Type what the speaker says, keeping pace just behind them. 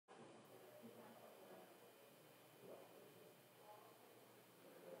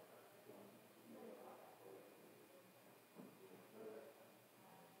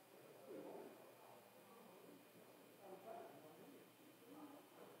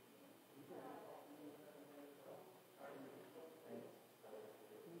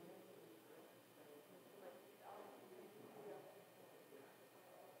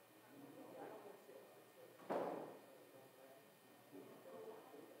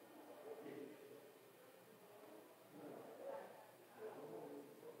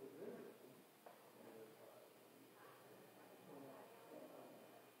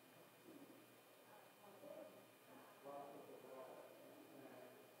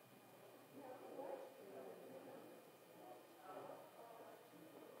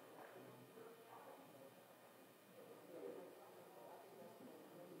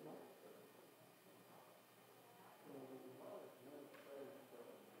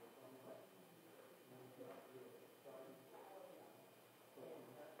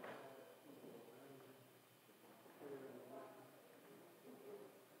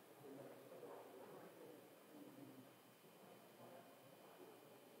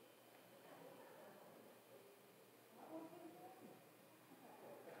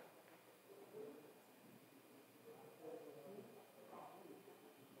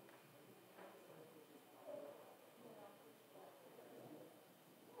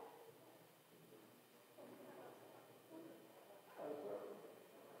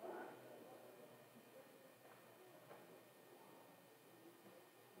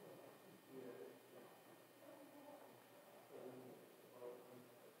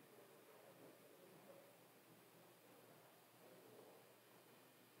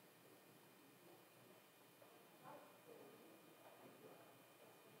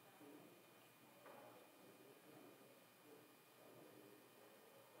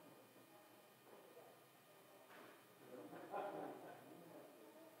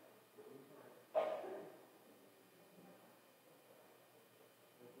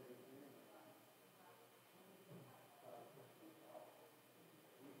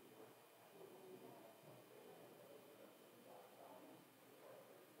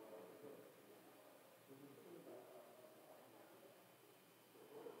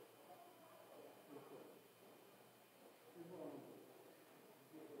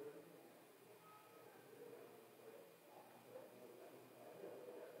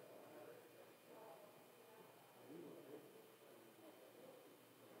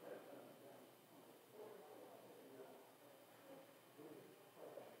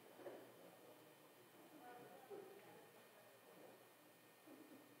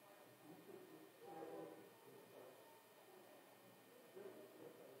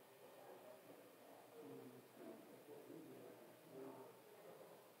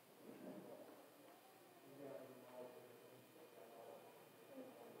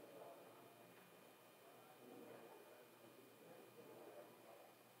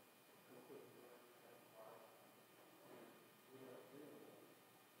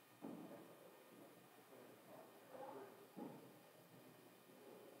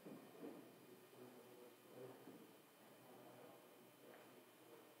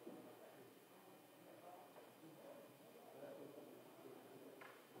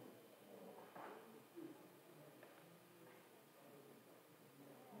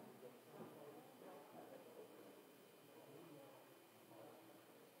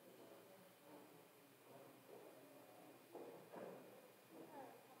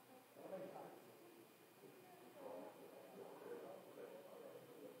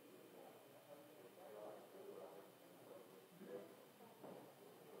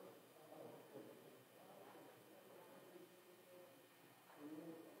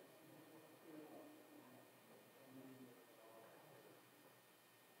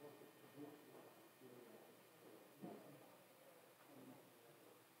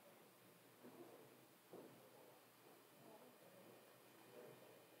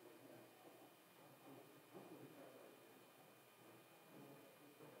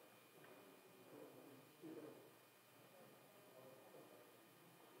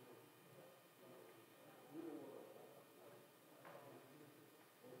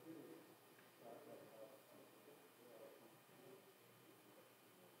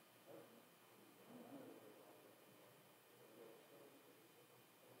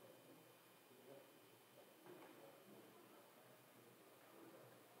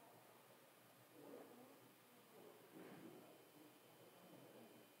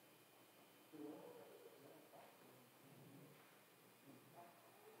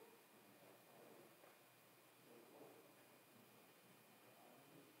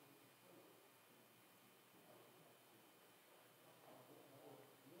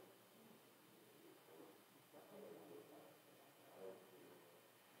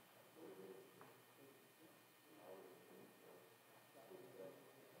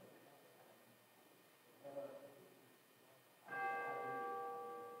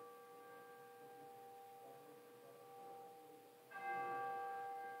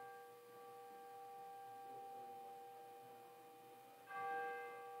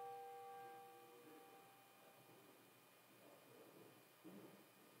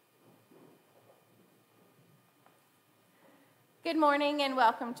Good morning and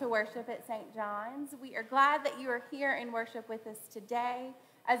welcome to worship at St. John's. We are glad that you are here in worship with us today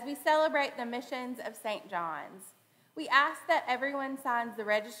as we celebrate the missions of St. John's. We ask that everyone signs the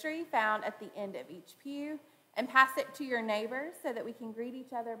registry found at the end of each pew and pass it to your neighbors so that we can greet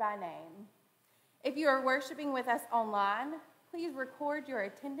each other by name. If you are worshiping with us online, please record your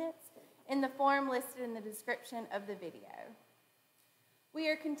attendance in the form listed in the description of the video. We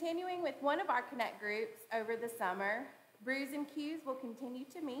are continuing with one of our Connect groups over the summer. Brews and Cues will continue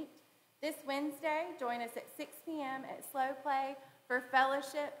to meet. This Wednesday, join us at 6 p.m. at Slow Play for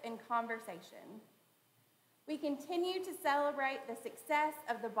fellowship and conversation. We continue to celebrate the success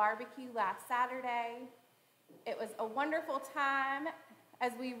of the barbecue last Saturday. It was a wonderful time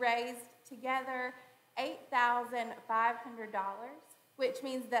as we raised together $8,500, which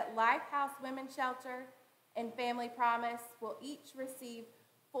means that Lifehouse Women's Shelter and Family Promise will each receive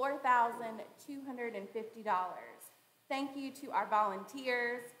 $4,250. Thank you to our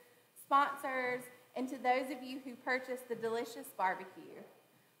volunteers, sponsors, and to those of you who purchased the delicious barbecue.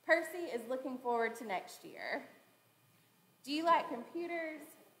 Percy is looking forward to next year. Do you like computers?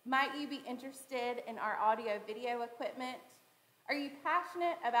 Might you be interested in our audio-video equipment? Are you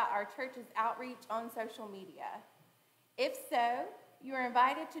passionate about our church's outreach on social media? If so, you are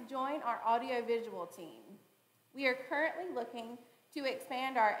invited to join our audio-visual team. We are currently looking to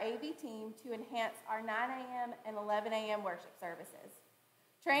expand our AV team to enhance our 9 a.m. and 11 a.m. worship services.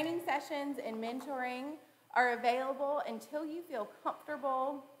 Training sessions and mentoring are available until you feel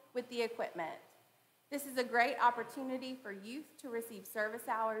comfortable with the equipment. This is a great opportunity for youth to receive service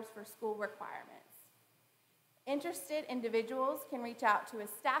hours for school requirements. Interested individuals can reach out to a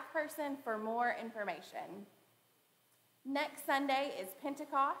staff person for more information. Next Sunday is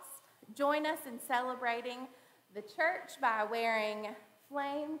Pentecost. Join us in celebrating the church by wearing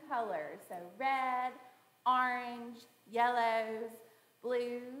flame colors, so red, orange, yellows,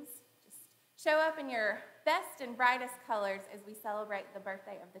 blues. Just show up in your best and brightest colors as we celebrate the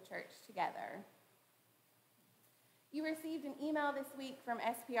birthday of the church together. You received an email this week from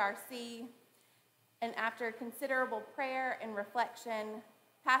SPRC, and after considerable prayer and reflection,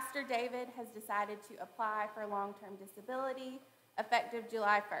 Pastor David has decided to apply for long-term disability effective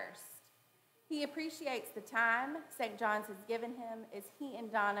July 1st. He appreciates the time St. John's has given him as he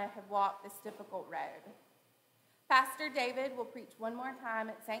and Donna have walked this difficult road. Pastor David will preach one more time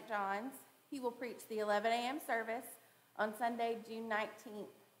at St. John's. He will preach the 11 a.m. service on Sunday, June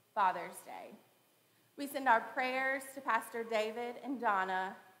 19th, Father's Day. We send our prayers to Pastor David and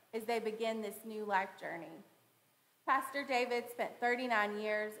Donna as they begin this new life journey. Pastor David spent 39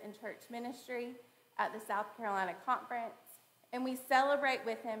 years in church ministry at the South Carolina Conference, and we celebrate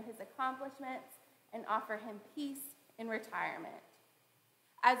with him his accomplishments and offer him peace in retirement.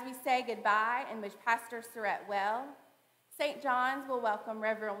 As we say goodbye and wish Pastor Surratt well, St. John's will welcome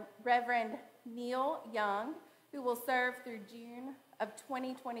Reverend Neil Young, who will serve through June of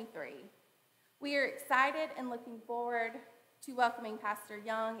 2023. We are excited and looking forward to welcoming Pastor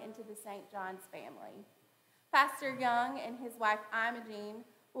Young into the St. John's family. Pastor Young and his wife Imogene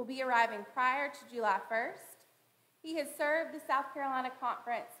will be arriving prior to July 1st. He has served the South Carolina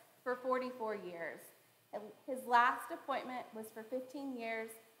Conference for 44 years. His last appointment was for 15 years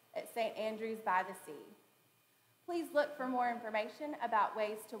at St. Andrews by the Sea. Please look for more information about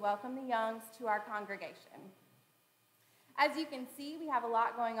ways to welcome the Youngs to our congregation. As you can see, we have a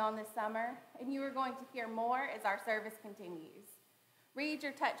lot going on this summer, and you are going to hear more as our service continues. Read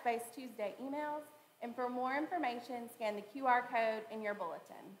your Touch Base Tuesday emails, and for more information, scan the QR code in your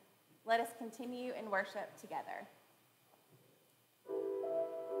bulletin. Let us continue in worship together.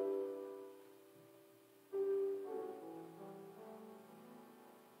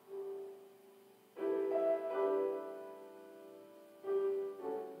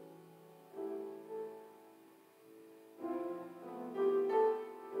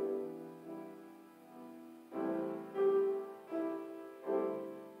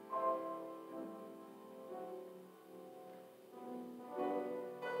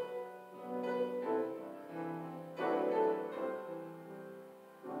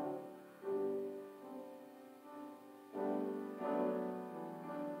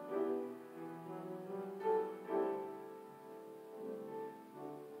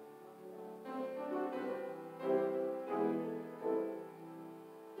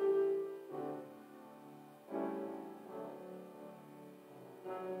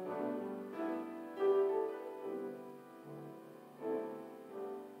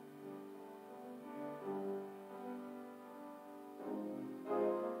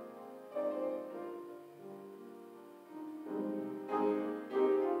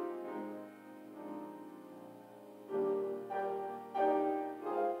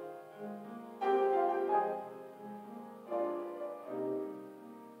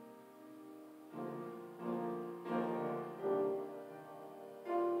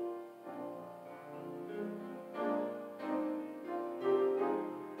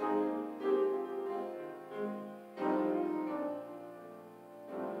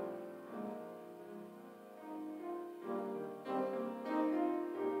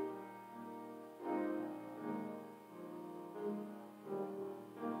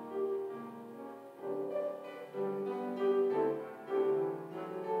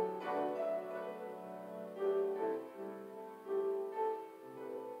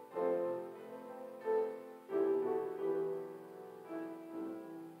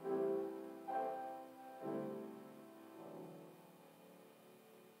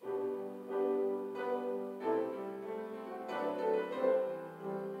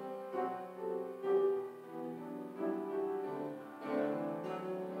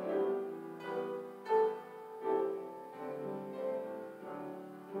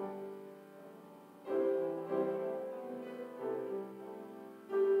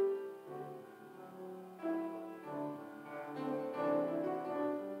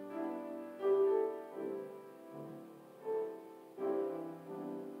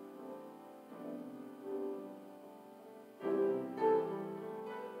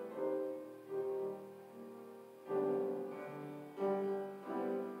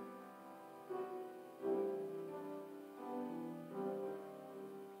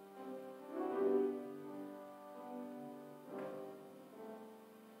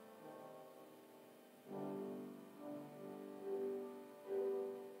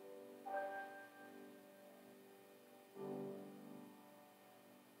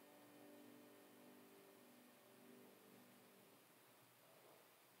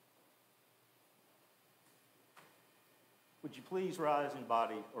 Would you please rise in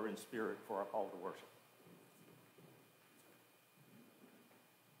body or in spirit for our call to worship?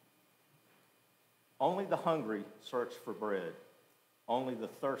 Only the hungry search for bread. Only the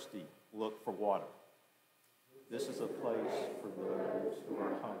thirsty look for water. This is a place for those who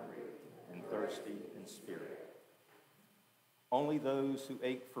are hungry and thirsty in spirit. Only those who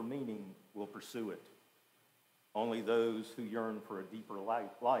ache for meaning will pursue it. Only those who yearn for a deeper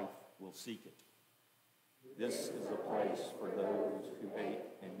life will seek it. This is a place for those who ache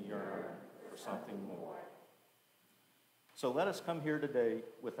and yearn for something more. So let us come here today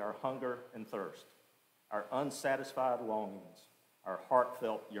with our hunger and thirst, our unsatisfied longings, our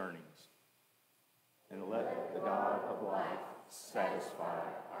heartfelt yearnings, and let the God of life satisfy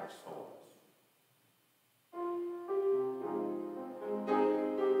our souls.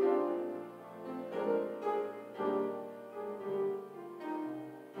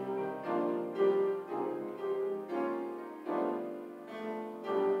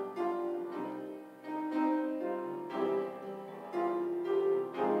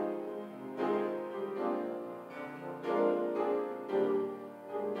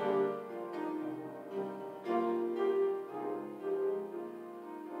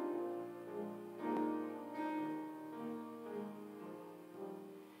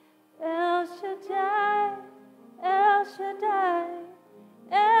 El Shaddai, El Shaddai,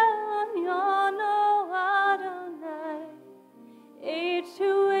 Elyon, Adonai. Age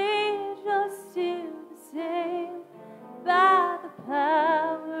to age, you're still the same by the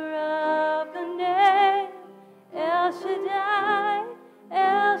power of the name. El Shaddai,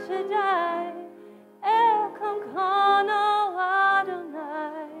 El Shaddai, El Kamkano,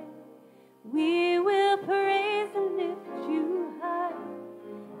 Adonai. We will praise and lift you high.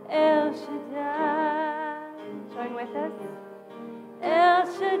 El Shaddai. Join with us. El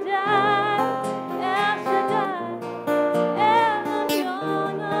Shaddai, El Shaddai,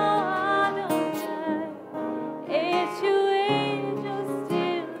 Elyon, Adonai. Age to age, you're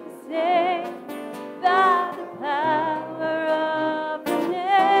still the same by the power of the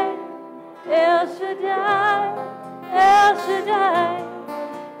name. El Shaddai, El Shaddai,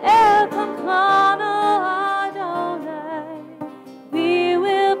 El Kamkano, Adonai. We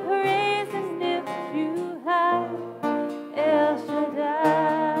will praise and lift you high, El Shaddai.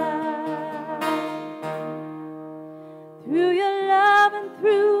 Through your love and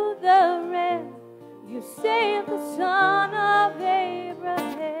through the rest, you saved the son of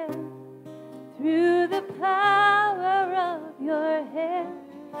Abraham. Through the power of your hand,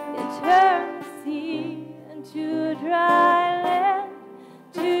 you turned the sea into dry land.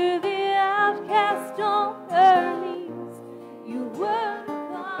 To the outcast on her knees, you were the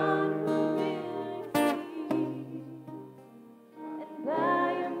God who really sees. And by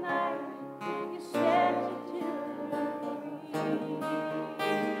your might, you set your children free.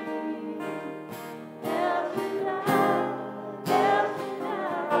 El Shaddai, El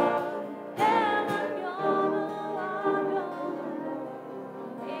Shaddai, Elyon, Adonai.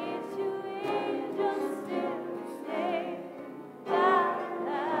 Age to age, you're still the same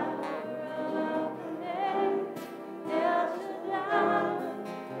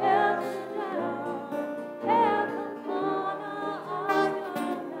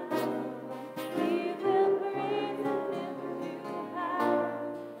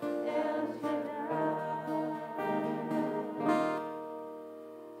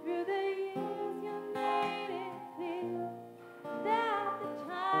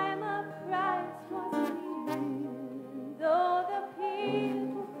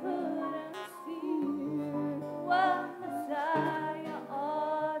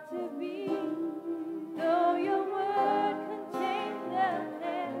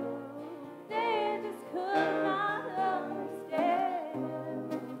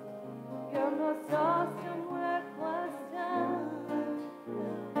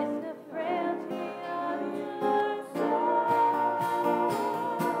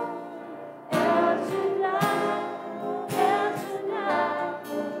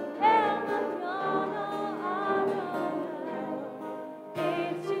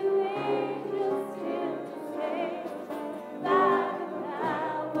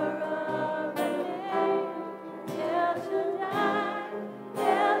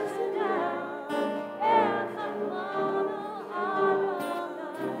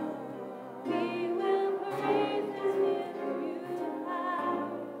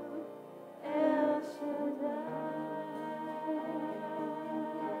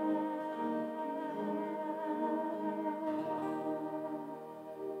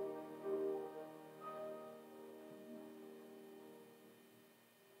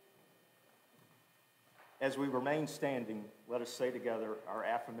As we remain standing, let us say together our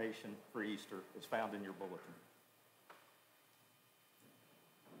affirmation for Easter as found in your bulletin.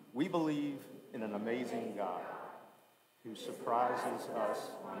 We believe in an amazing God who surprises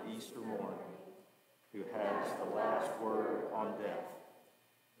us on Easter morning, who has the last word on death,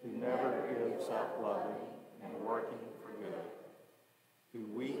 who never gives up loving and working for good, who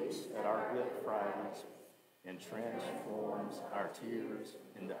weeps at our Good Fridays and transforms our tears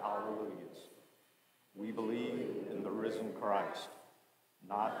into alleluias. We believe in the risen Christ,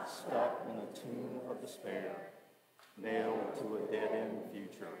 not stuck in a tomb of despair, nailed to a dead-end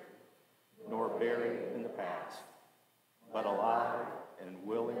future, nor buried in the past, but alive and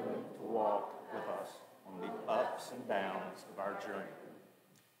willing to walk with us on the ups and downs of our journey.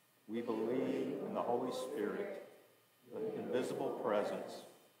 We believe in the Holy Spirit, the invisible presence,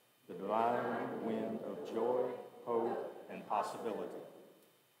 the divine wind of joy, hope, and possibility.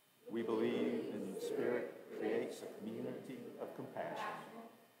 We believe in the Spirit creates a community of compassion,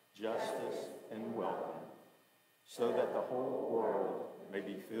 justice, and welcome, so that the whole world may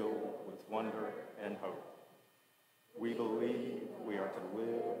be filled with wonder and hope. We believe we are to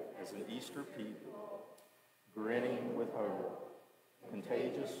live as an Easter people, grinning with hope,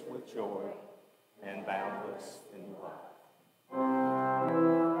 contagious with joy, and boundless in love.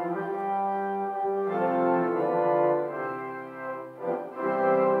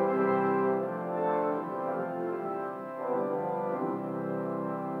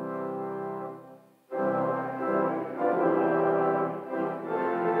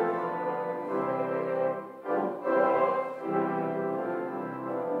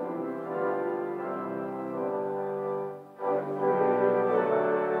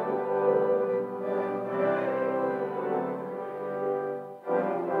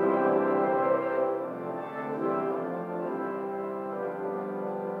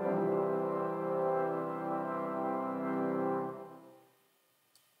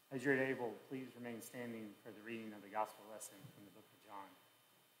 As you're able, please remain standing for the reading of the gospel lesson from the book of John.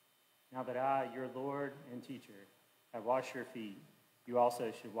 Now that I, your Lord and teacher, have washed your feet, you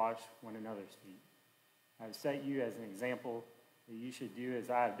also should wash one another's feet. I have set you as an example that you should do as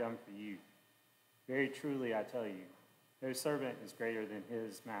I have done for you. Very truly, I tell you, no servant is greater than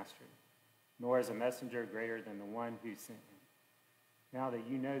his master, nor is a messenger greater than the one who sent him. Now that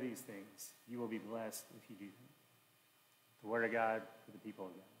you know these things, you will be blessed if you do them. The word of God for the people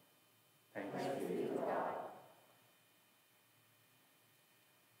of God. Thanks be to God.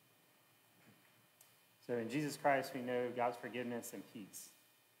 So in Jesus Christ, we know God's forgiveness and peace.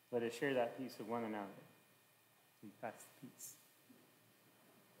 Let us share that peace with one another. That's peace.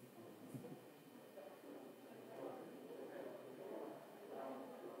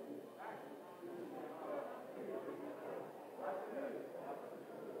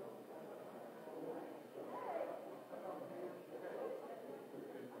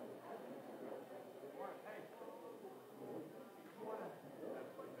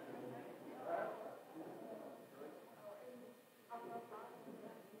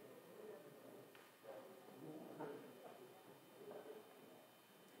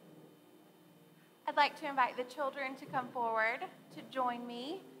 I'd like to invite the children to come forward to join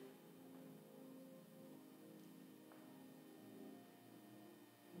me.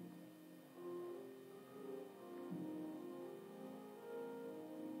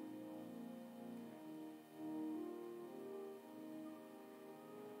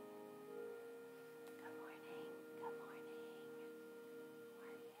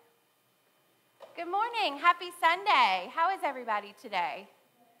 Good morning. Happy Sunday. How is everybody today?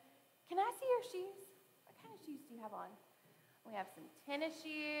 Can I see your shoes? What kind of shoes do you have on? We have some tennis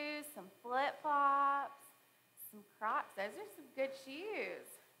shoes, some flip-flops, some Crocs. Those are some good shoes.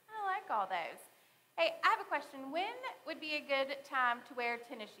 I like all those. Hey, I have a question. When would be a good time to wear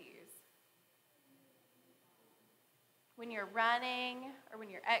tennis shoes? When you're running or when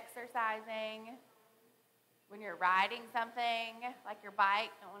you're exercising? When you're riding something like your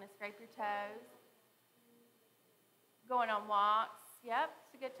bike, don't want to scrape your toes? Going on walks. Yep,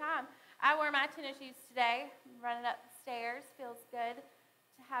 it's a good time. I wore my tennis shoes today, running up the stairs. Feels good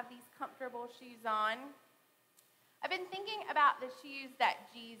to have these comfortable shoes on. I've been thinking about the shoes that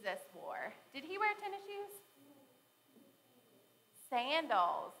Jesus wore. Did he wear tennis shoes?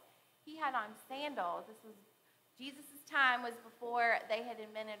 Sandals. He had on sandals. Jesus' time was before they had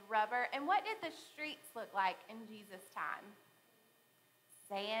invented rubber. And what did the streets look like in Jesus' time?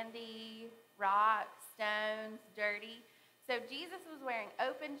 Sandy, rocks, stones, dirty. So Jesus was wearing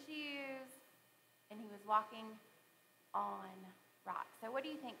open shoes, and he was walking on rocks. So what do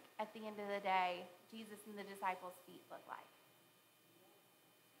you think at the end of the day Jesus and the disciples' feet look like?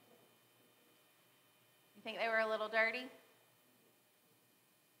 You You think they were a little dirty?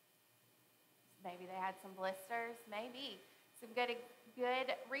 Maybe they had some blisters. Maybe. Some good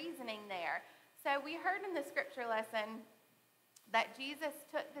reasoning there. So we heard in the scripture lesson that Jesus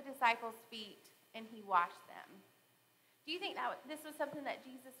took the disciples' feet and he washed them. Do you think this was something that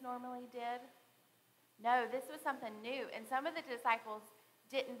Jesus normally did? No, this was something new. And some of the disciples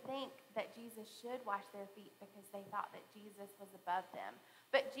didn't think that Jesus should wash their feet because they thought that Jesus was above them.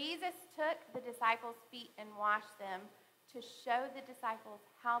 But Jesus took the disciples' feet and washed them to show the disciples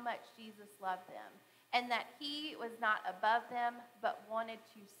how much Jesus loved them and that he was not above them but wanted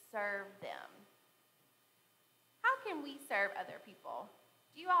to serve them. How can we serve other people?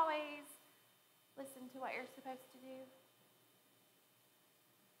 Do you always listen to what you're supposed to do?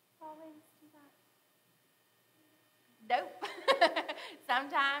 Always do that? Nope.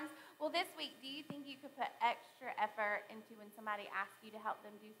 Sometimes. Well, this week, do you think you could put extra effort into when somebody asks you to help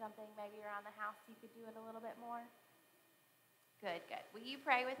them do something, maybe around the house, you could do it a little bit more? Good, good. Will you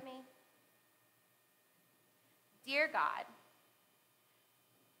pray with me? Dear God,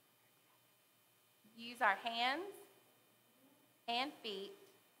 use our hands and feet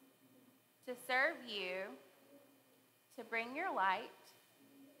to serve you, to bring your light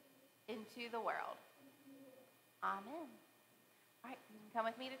into the world. Amen. All right, you can come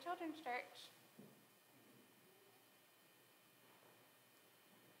with me to Children's Church.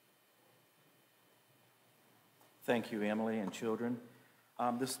 Thank you, Emily and children.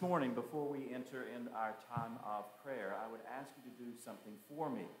 This morning, before we enter in our time of prayer, I would ask you to do something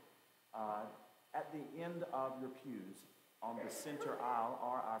for me. At the end of your pews, on the center aisle,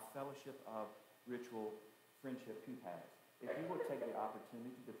 are our Fellowship of Ritual Friendship pew pads. If you will take the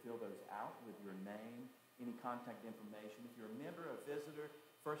opportunity to fill those out with your name, any contact information, if you're a member, a visitor,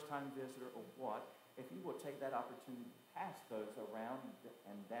 first-time visitor, or what, if you will take that opportunity to pass those around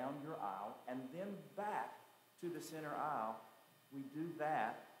and down your aisle, and then back to the center aisle, we do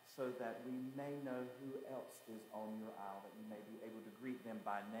that so that we may know who else is on your aisle, that you may be able to greet them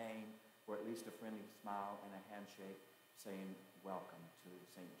by name, or at least a friendly smile and a handshake saying welcome to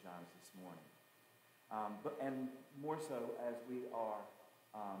St. John's this morning. And more so as we are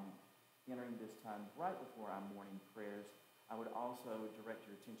entering this time right before our morning prayers, I would also direct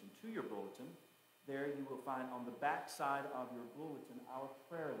your attention to your bulletin. There you will find on the back side of your bulletin our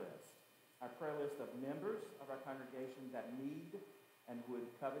prayer list. Our prayer list of members of our congregation that need and would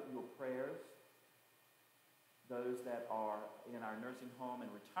covet your prayers. Those that are in our nursing home and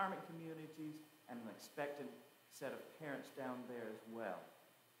retirement communities, and an expectant set of parents down there as well.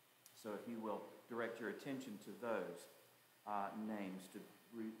 So if you will direct your attention to those names, to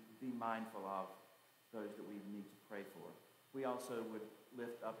be mindful of those that we need to pray for. We also would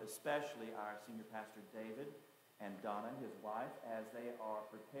lift up especially our senior pastor David and Donna, his wife, as they are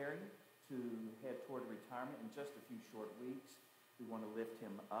preparing to head toward retirement in just a few short weeks. We want to lift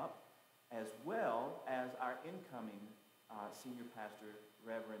him up, as well as our incoming senior pastor,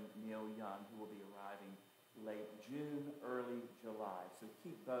 Reverend Neil Young, who will be arriving late June, early July. So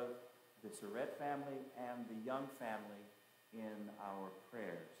keep both the Surratt family and the Young family in our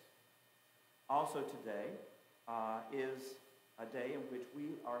prayers. Also today is a day in which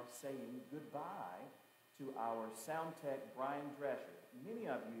we are saying goodbye to our sound tech, Brian Drescher. Many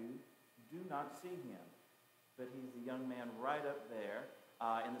of you do not see him, but he's the young man right up there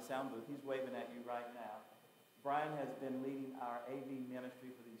in the sound booth. He's waving at you right now. Brian has been leading our AV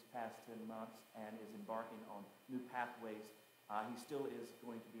ministry for these past 10 months and is embarking on new pathways. He still is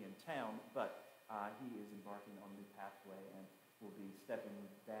going to be in town, but he is embarking on a new pathway and will be stepping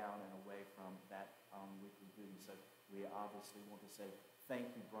down and away from that weekly duty. So we obviously want to say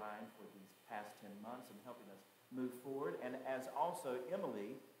thank you, Brian, for these past 10 months and helping us move forward. And as also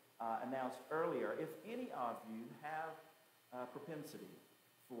Emily announced earlier, if any of you have a propensity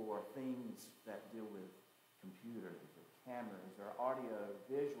for things that deal with computers or cameras or audio,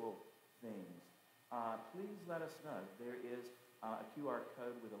 visual things, please let us know. There is a QR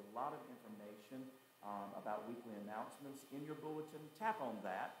code with a lot of information about weekly announcements in your bulletin. Tap on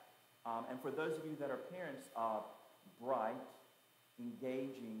that. And for those of you that are parents of bright,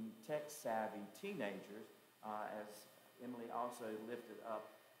 engaging, tech-savvy teenagers, as Emily also lifted up,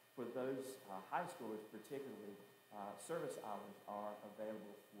 for those high schoolers particularly, service hours are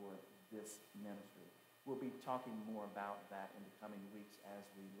available for this ministry. We'll be talking more about that in the coming weeks as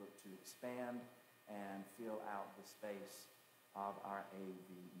we look to expand and fill out the space of our AV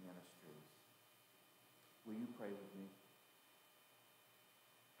ministries. Will you pray with me?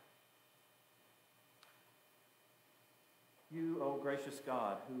 You, O gracious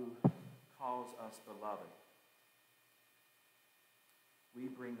God, who calls us beloved, we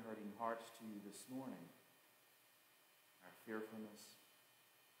bring hurting hearts to you this morning. our fearfulness,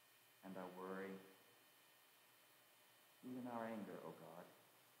 and our worry, even our anger, O God.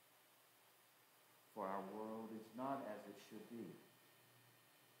 For our world is not as it should be.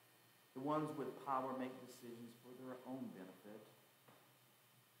 The ones with power make decisions for their own benefit.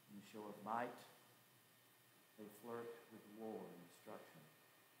 In the show of might, they flirt with war and destruction.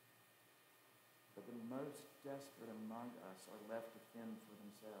 But the most desperate among us are left to fend for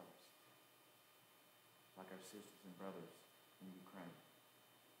themselves, like our sisters and brothers in Ukraine.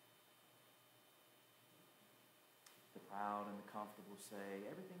 The proud and the comfortable say,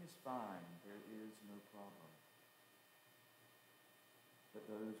 everything is fine, there is no problem. But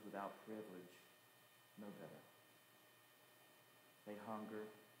those without privilege know better. They hunger,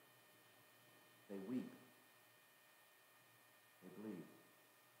 they weep, they bleed,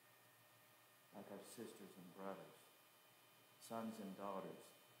 like our sisters and brothers, sons and daughters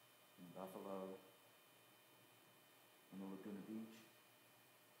in Buffalo, in the Laguna Beach,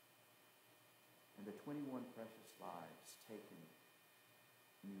 and the 21 precious lives taken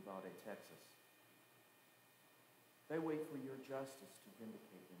in Uvalde, Texas. They wait for your justice to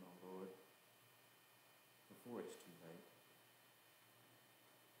vindicate them, O Lord, before it's too late.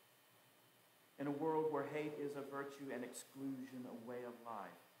 In a world where hate is a virtue and exclusion a way of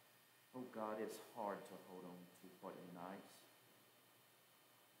life, oh God, it's hard to hold on to what unites.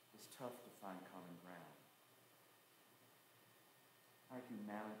 It's tough to find common ground. Our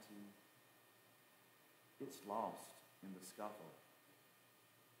humanity, it's lost in the scuffle.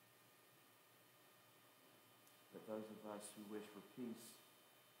 But those of us who wish for peace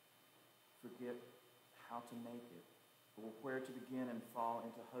forget how to make it, or where to begin, and fall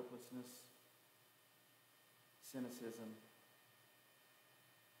into hopelessness, cynicism,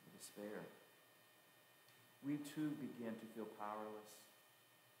 and despair. We too begin to feel powerless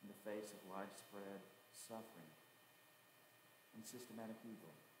in the face of widespread suffering and systematic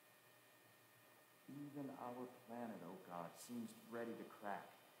evil. Even our planet, oh God, seems ready to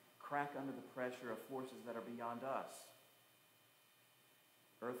crack under the pressure of forces that are beyond us.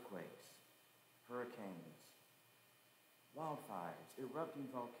 Earthquakes, hurricanes, wildfires, erupting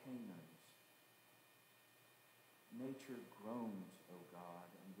volcanoes. Nature groans, O God,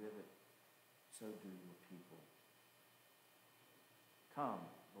 and with it, so do your people. Come,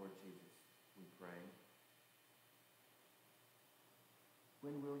 Lord Jesus, we pray.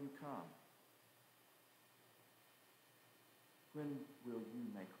 When will you come? When will you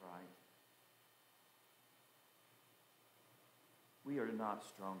make right? We are not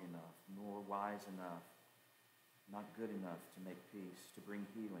strong enough, nor wise enough, not good enough to make peace, to bring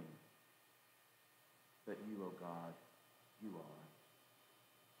healing. But you, O God, you are.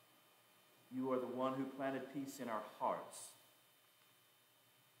 You are the one who planted peace in our hearts.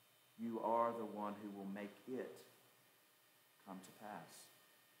 You are the one who will make it come to pass.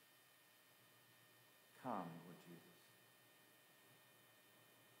 Come, Lord Jesus.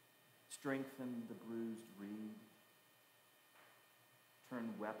 Strengthen the bruised reed.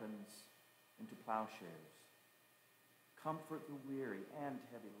 Turn weapons into plowshares. Comfort the weary and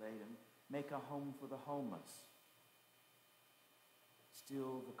heavy laden. Make a home for the homeless.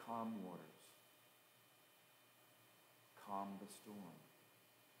 Still the calm waters. Calm the storm.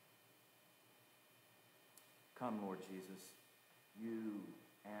 Come, Lord Jesus, you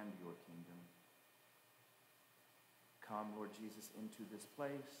and your kingdom. Come, Lord Jesus, into this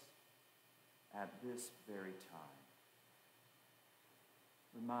place at this very time.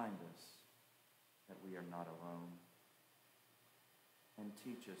 Remind us that we are not alone. And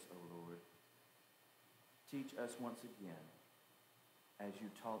teach us, O Lord. Teach us once again, as you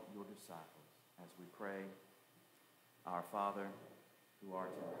taught your disciples, as we pray, Our Father, who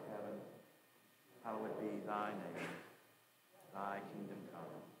art in heaven, hallowed be thy name. Thy kingdom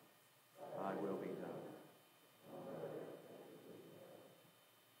come. Thy will be done.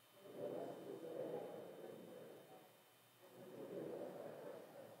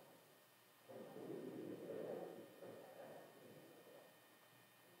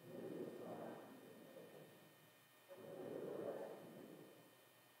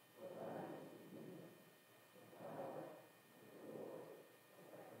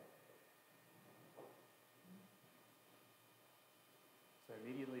 So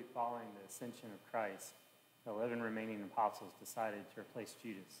immediately following the ascension of Christ, the 11 remaining apostles decided to replace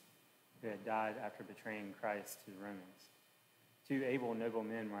Judas, who had died after betraying Christ to the Romans. 2 able, noble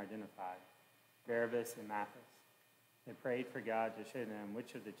men were identified, Barabbas and Matthias. They prayed for God to show them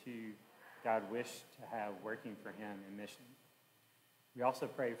which of the 2 God wished to have working for him in mission. We also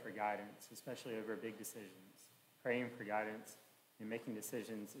pray for guidance, especially over big decisions. Praying for guidance and making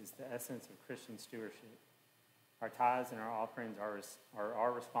decisions is the essence of Christian stewardship. Our tithes and our offerings are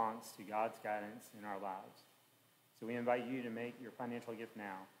our response to God's guidance in our lives. So we invite you to make your financial gift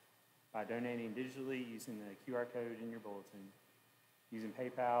now by donating digitally using the QR code in your bulletin, using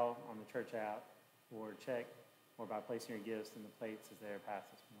PayPal on the church app, or check, or by placing your gifts in the plates as they are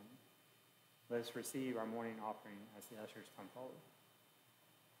passed this morning. Let us receive our morning offering as the ushers come forward.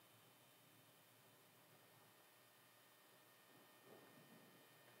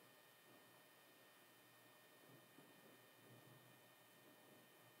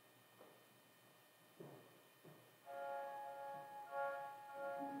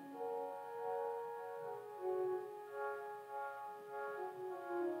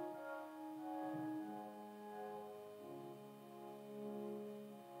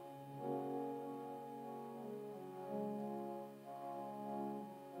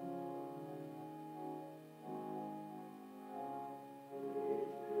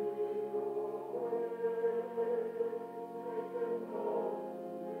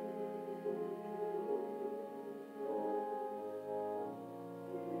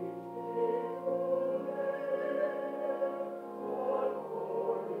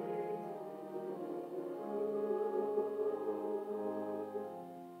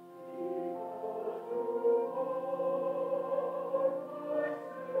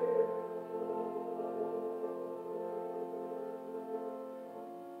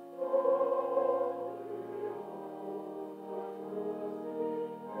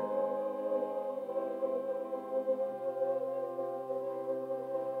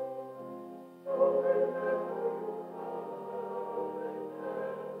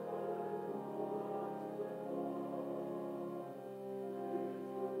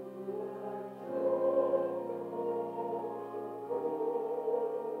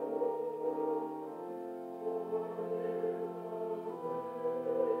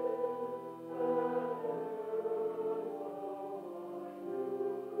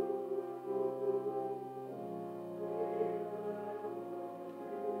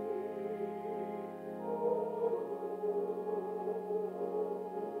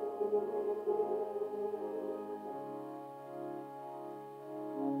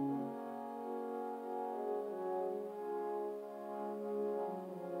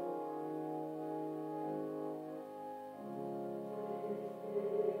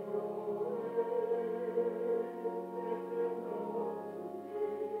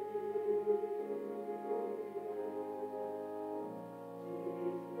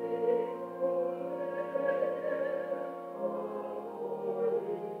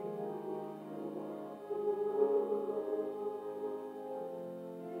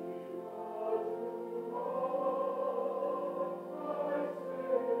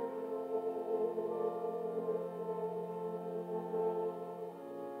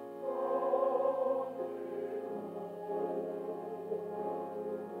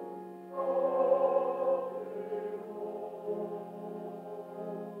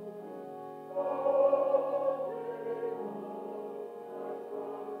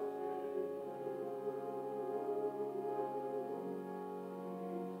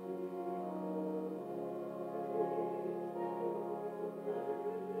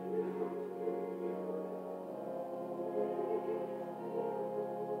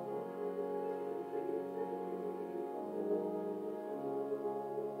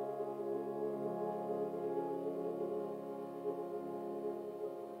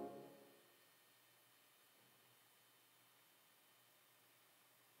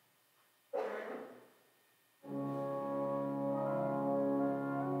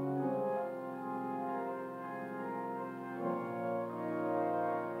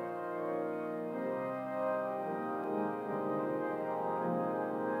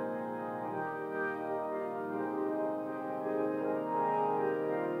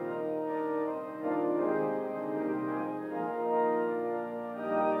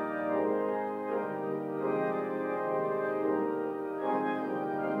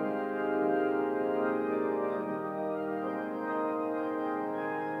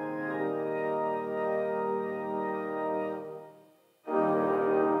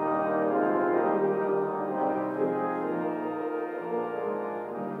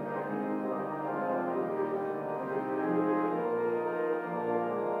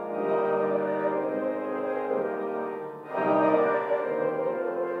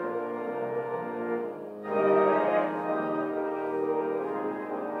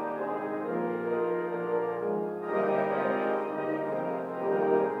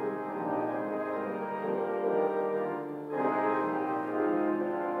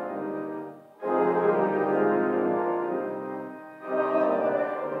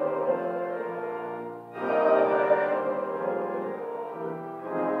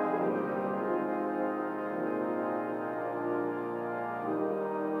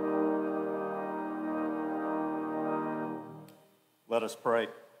 Let us pray.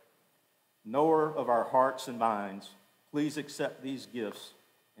 Knower of our hearts and minds, please accept these gifts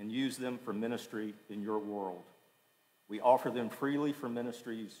and use them for ministry in your world. We offer them freely for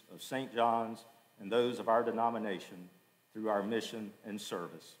ministries of St. John's and those of our denomination through our mission and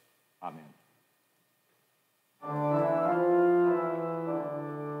service. Amen.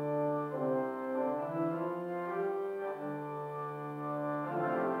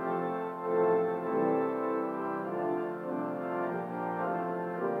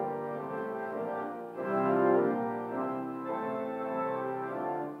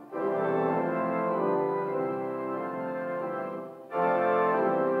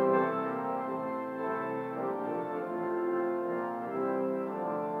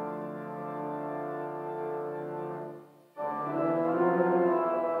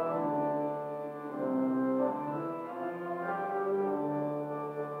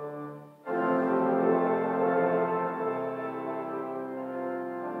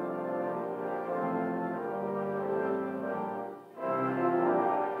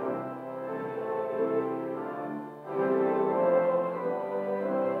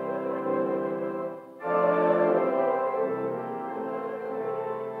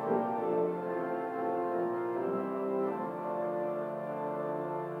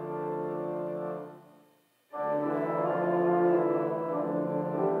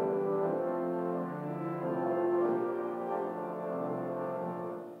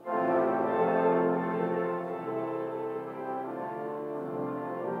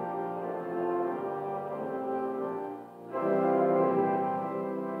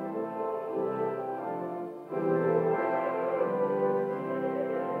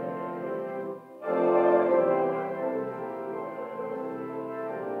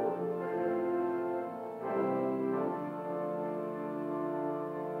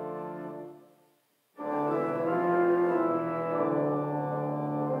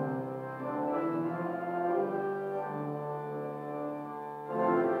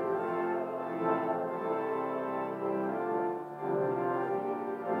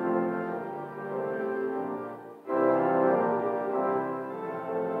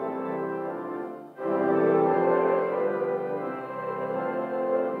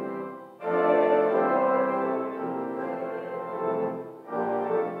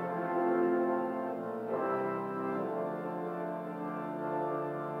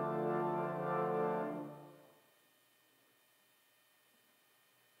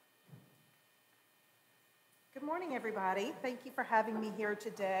 Good morning, everybody. Thank you for having me here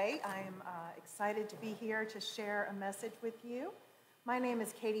today. I am excited to be here to share a message with you. My name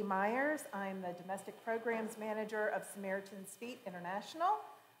is Katie Myers. I'm the Domestic Programs Manager of Samaritan's Feet International.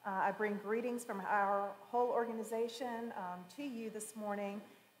 I bring greetings from our whole organization to you this morning,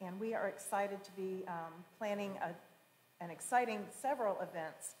 and we are excited to be planning an exciting several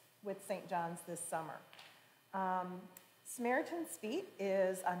events with St. John's this summer. Samaritan's Feet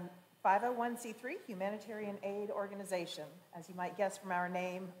is a 501c3 humanitarian aid organization. As you might guess from our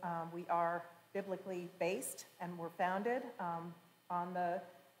name, we are biblically based, and we're founded on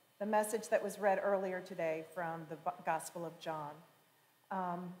the message that was read earlier today from the Gospel of John.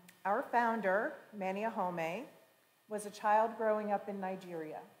 Our founder, Manny Ahome, was a child growing up in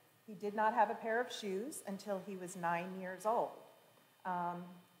Nigeria. He did not have a pair of shoes until he was 9 years old,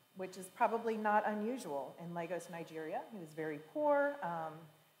 which is probably not unusual in Lagos, Nigeria. He was very poor.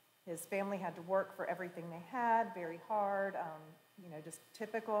 His family had to work for everything they had, very hard, just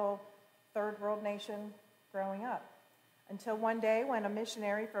typical third world nation growing up. Until one day when a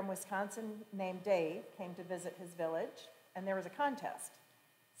missionary from Wisconsin named Dave came to visit his village, and there was a contest,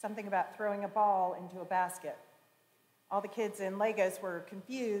 something about throwing a ball into a basket. All the kids in Lagos were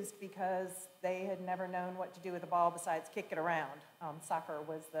confused because they had never known what to do with a ball besides kick it around.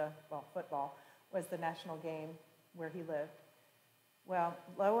 Football was the national game where he lived. Well,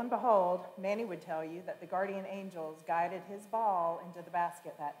 lo and behold, Manny would tell you that the guardian angels guided his ball into the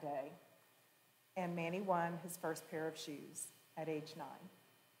basket that day, and Manny won his first pair of shoes at age 9.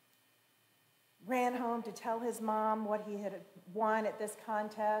 Ran home to tell his mom what he had won at this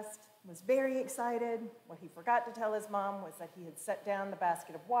contest, was very excited. What he forgot to tell his mom was that he had set down the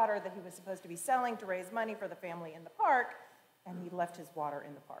basket of water that he was supposed to be selling to raise money for the family in the park, and he left his water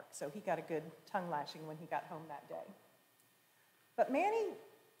in the park. So he got a good tongue lashing when he got home that day. But Manny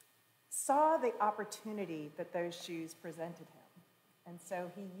saw the opportunity that those shoes presented him. And so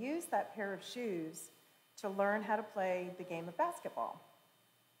he used that pair of shoes to learn how to play the game of basketball.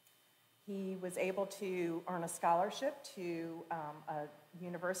 He was able to earn a scholarship to a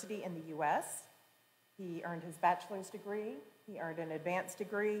university in the U.S. He earned his bachelor's degree. He earned an advanced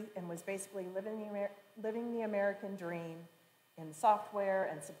degree and was basically living the American dream in the software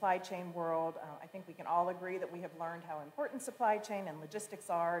and supply chain world. I think we can all agree that we have learned how important supply chain and logistics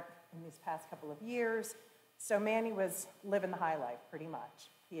are in these past couple of years. So Manny was living the high life pretty much.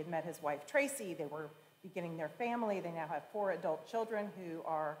 He had met his wife Tracy. They were beginning their family. They now have 4 adult children who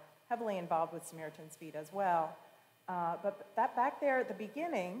are heavily involved with Samaritan's Feet as well. But that back there at the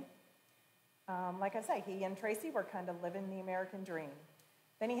beginning, like I say, he and Tracy were kind of living the American dream.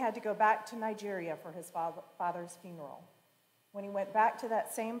 Then he had to go back to Nigeria for his father's funeral. When he went back to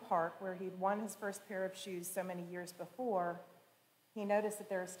that same park where he'd won his first pair of shoes so many years before, he noticed that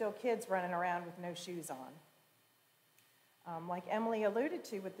there are still kids running around with no shoes on. Like Emily alluded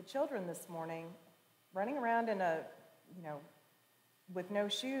to with the children this morning, running around in with no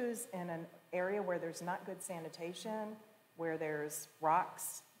shoes in an area where there's not good sanitation, where there's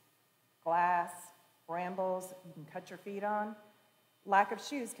rocks, glass, brambles you can cut your feet on, lack of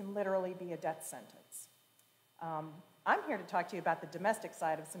shoes can literally be a death sentence. I'm here to talk to you about the domestic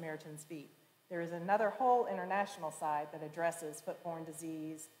side of Samaritan's Feet. There is another whole international side that addresses foodborne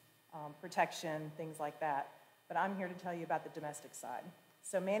disease, protection, things like that. But I'm here to tell you about the domestic side.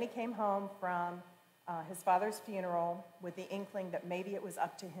 So Manny came home from his father's funeral with the inkling that maybe it was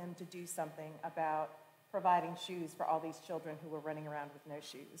up to him to do something about providing shoes for all these children who were running around with no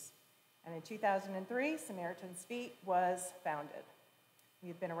shoes. And in 2003, Samaritan's Feet was founded.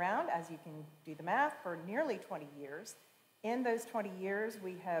 We've been around, as you can do the math, for nearly 20 years. In those 20 years,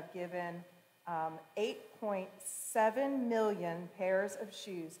 we have given 8.7 million pairs of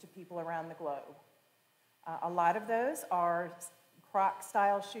shoes to people around the globe. A lot of those are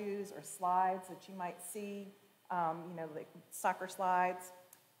Croc-style shoes or slides that you might see, like soccer slides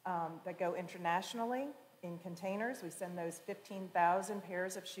that go internationally in containers. We send those 15,000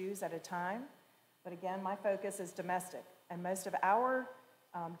 pairs of shoes at a time. But again, my focus is domestic. And most of our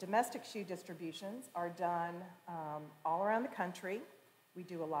domestic shoe distributions are done all around the country. We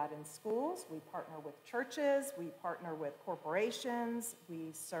do a lot in schools. We partner with churches. We partner with corporations.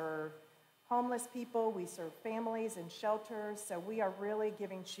 We serve homeless people. We serve families in shelters. So we are really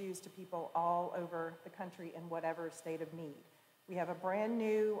giving shoes to people all over the country in whatever state of need. We have a brand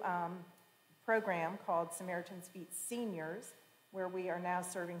new program called Samaritan's Feet Seniors, where we are now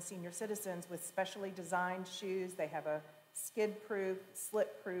serving senior citizens with specially designed shoes. They have a skid-proof,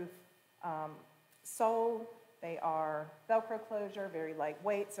 slip-proof sole. They are Velcro closure, very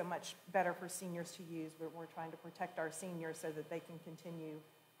lightweight, so much better for seniors to use. We're trying to protect our seniors so that they can continue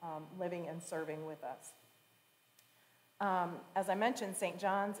living and serving with us. As I mentioned, St.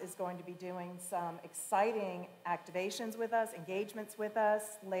 John's is going to be doing some exciting activations with us, engagements with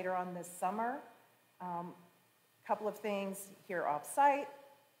us later on this summer. A couple of things here off-site.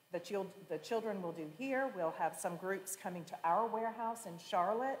 The children will do here. We'll have some groups coming to our warehouse in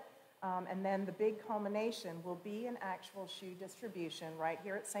Charlotte. And then the big culmination will be an actual shoe distribution right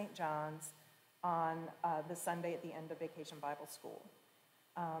here at St. John's on the Sunday at the end of Vacation Bible School.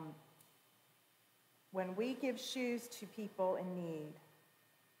 When we give shoes to people in need,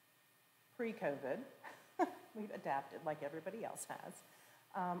 pre-COVID, we've adapted like everybody else has,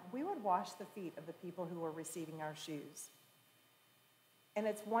 we would wash the feet of the people who were receiving our shoes. And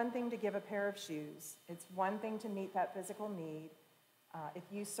it's one thing to give a pair of shoes. It's one thing to meet that physical need. If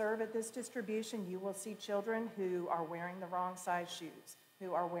you serve at this distribution, you will see children who are wearing the wrong size shoes,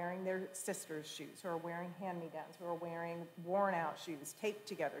 who are wearing their sister's shoes, who are wearing hand-me-downs, who are wearing worn-out shoes,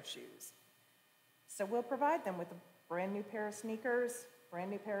 taped-together shoes. So we'll provide them with a brand new pair of sneakers,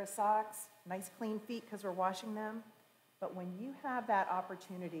 brand new pair of socks, nice clean feet because we're washing them. But when you have that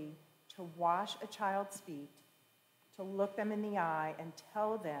opportunity to wash a child's feet, to look them in the eye and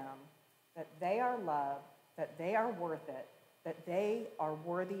tell them that they are loved, that they are worth it, that they are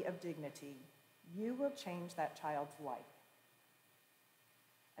worthy of dignity, you will change that child's life.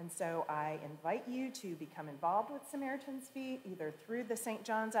 And so I invite you to become involved with Samaritan's Feet, either through the St.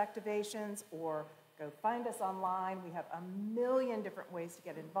 John's activations or go find us online. We have a million different ways to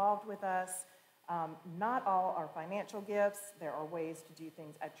get involved with us. Not all are financial gifts. There are ways to do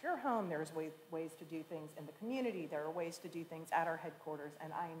things at your home. There's ways to do things in the community. There are ways to do things at our headquarters.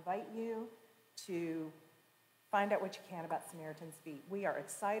 And I invite you to find out what you can about Samaritan's Feet. We are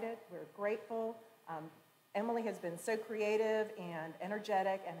excited. We're grateful. Emily has been so creative and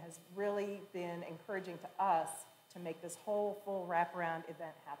energetic and has really been encouraging to us to make this whole full wraparound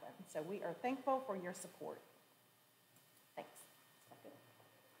event happen. So we are thankful for your support. Thanks.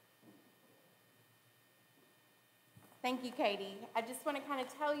 Thank you, Katie. I just want to kind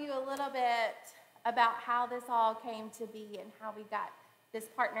of tell you a little bit about how this all came to be and how we got this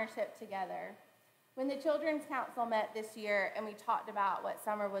partnership together. When the Children's Council met this year and we talked about what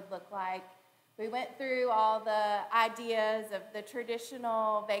summer would look like, We went through all the ideas of the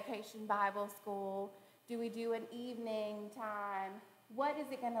traditional vacation Bible school. Do we do an evening time? What is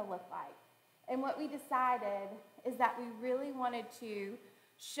it going to look like? And what we decided is that we really wanted to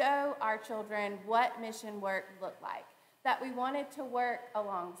show our children what mission work looked like, that we wanted to work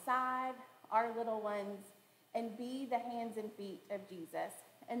alongside our little ones and be the hands and feet of Jesus.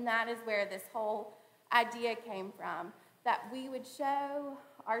 And that is where this whole idea came from, that we would show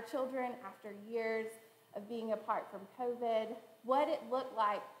our children after years of being apart from COVID what it looked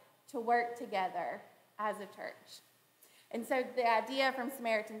like to work together as a church. And so the idea from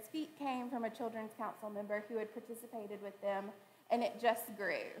Samaritan's Feet came from a children's council member who had participated with them, and it just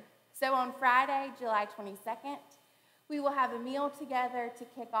grew. So on Friday, July 22nd, we will have a meal together to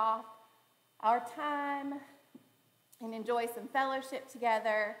kick off our time and enjoy some fellowship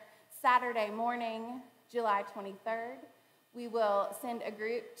together. Saturday morning, July 23rd, we will send a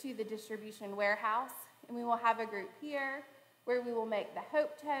group to the distribution warehouse, and we will have a group here where we will make the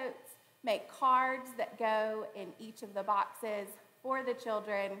Hope Totes, make cards that go in each of the boxes for the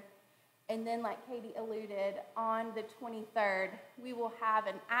children. And then, like Katie alluded, on the 23rd, we will have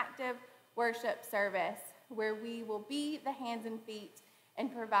an active worship service where we will be the hands and feet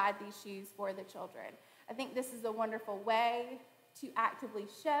and provide these shoes for the children. I think this is a wonderful way to actively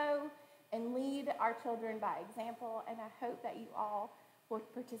show and lead our children by example, and I hope that you all will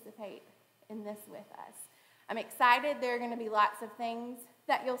participate in this with us. I'm excited. There are going to be lots of things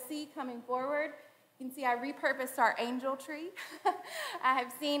that you'll see coming forward. You can see I repurposed our angel tree. I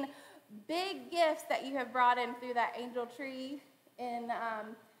have seen big gifts that you have brought in through that angel tree in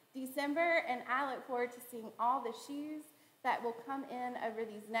December, and I look forward to seeing all the shoes that will come in over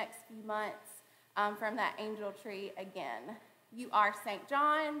these next few months from that angel tree again. You are St.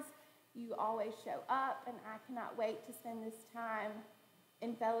 John's. You always show up, and I cannot wait to spend this time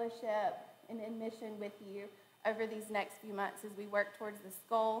in fellowship and in mission with you over these next few months as we work towards this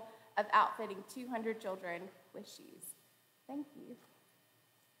goal of outfitting 200 children with shoes. Thank you.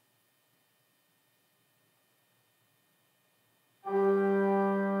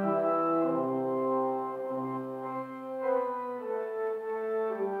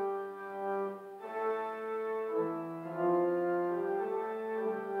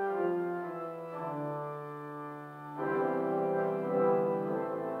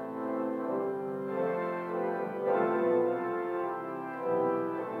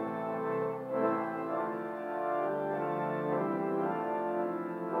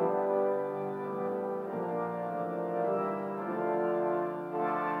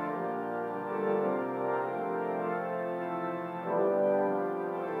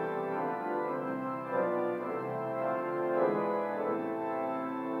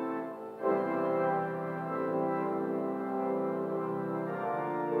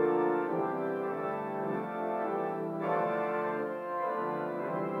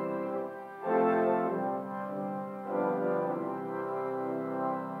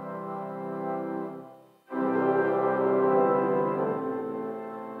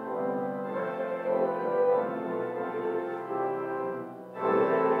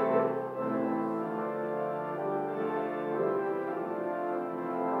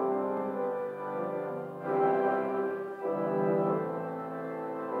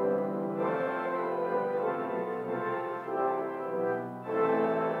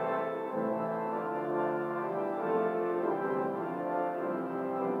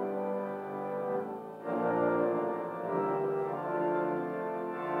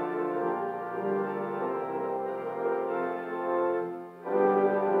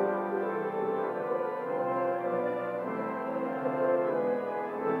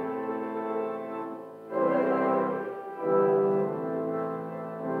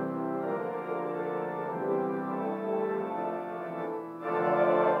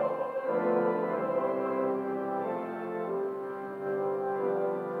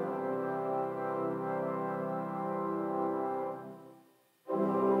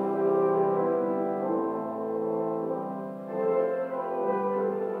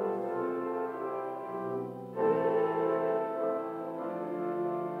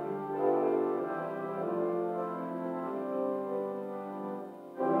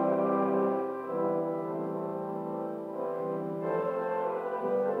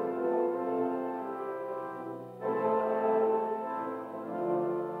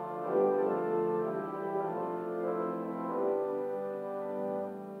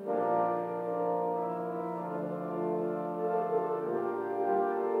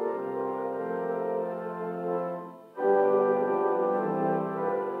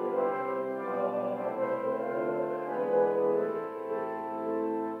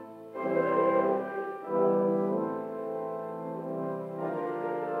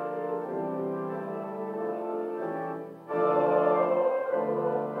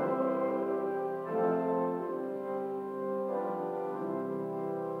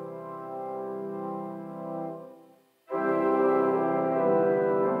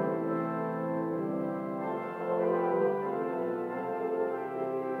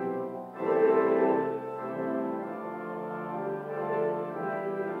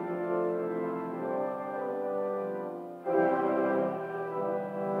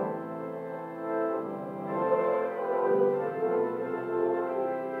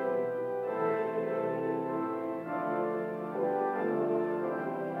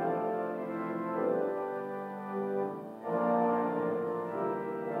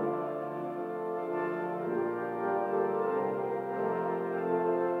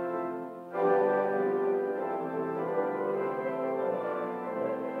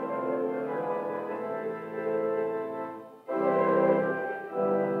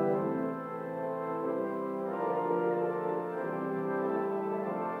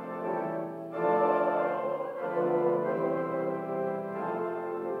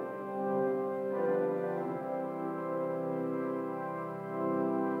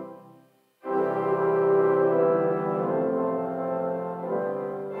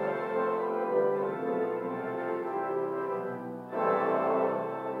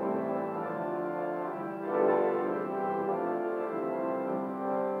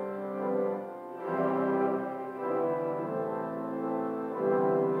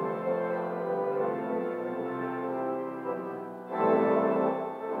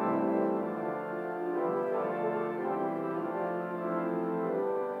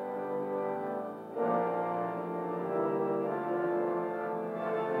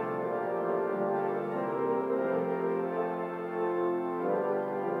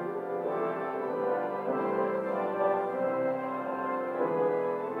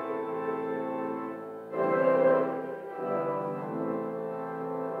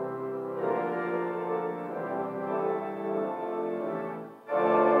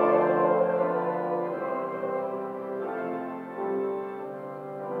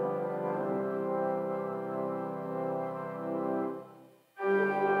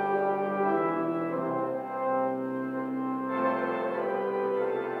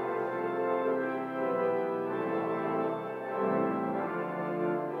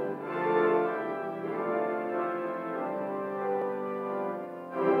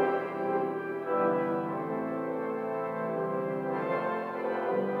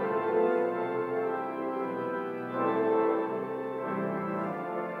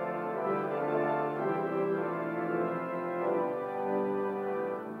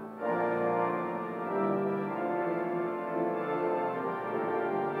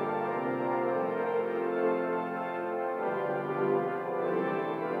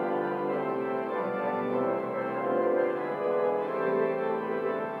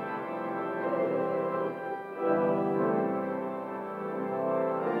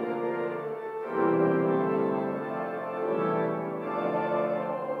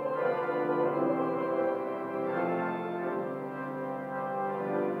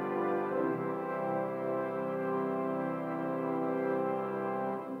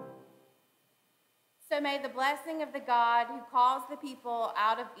 So may the blessing of the God who calls the people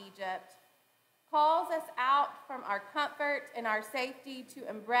out of Egypt, calls us out from our comfort and our safety to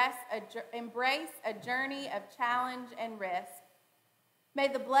embrace a journey of challenge and risk. May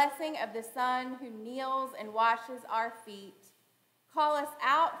the blessing of the Son who kneels and washes our feet call us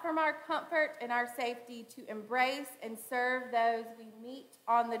out from our comfort and our safety to embrace and serve those we meet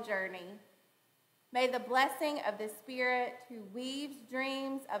on the journey. May the blessing of the Spirit who weaves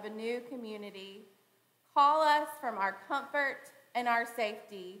dreams of a new community call us from our comfort and our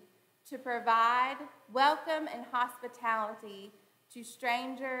safety to provide welcome and hospitality to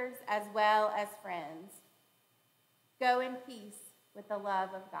strangers as well as friends. Go in peace with the love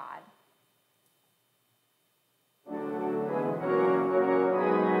of God.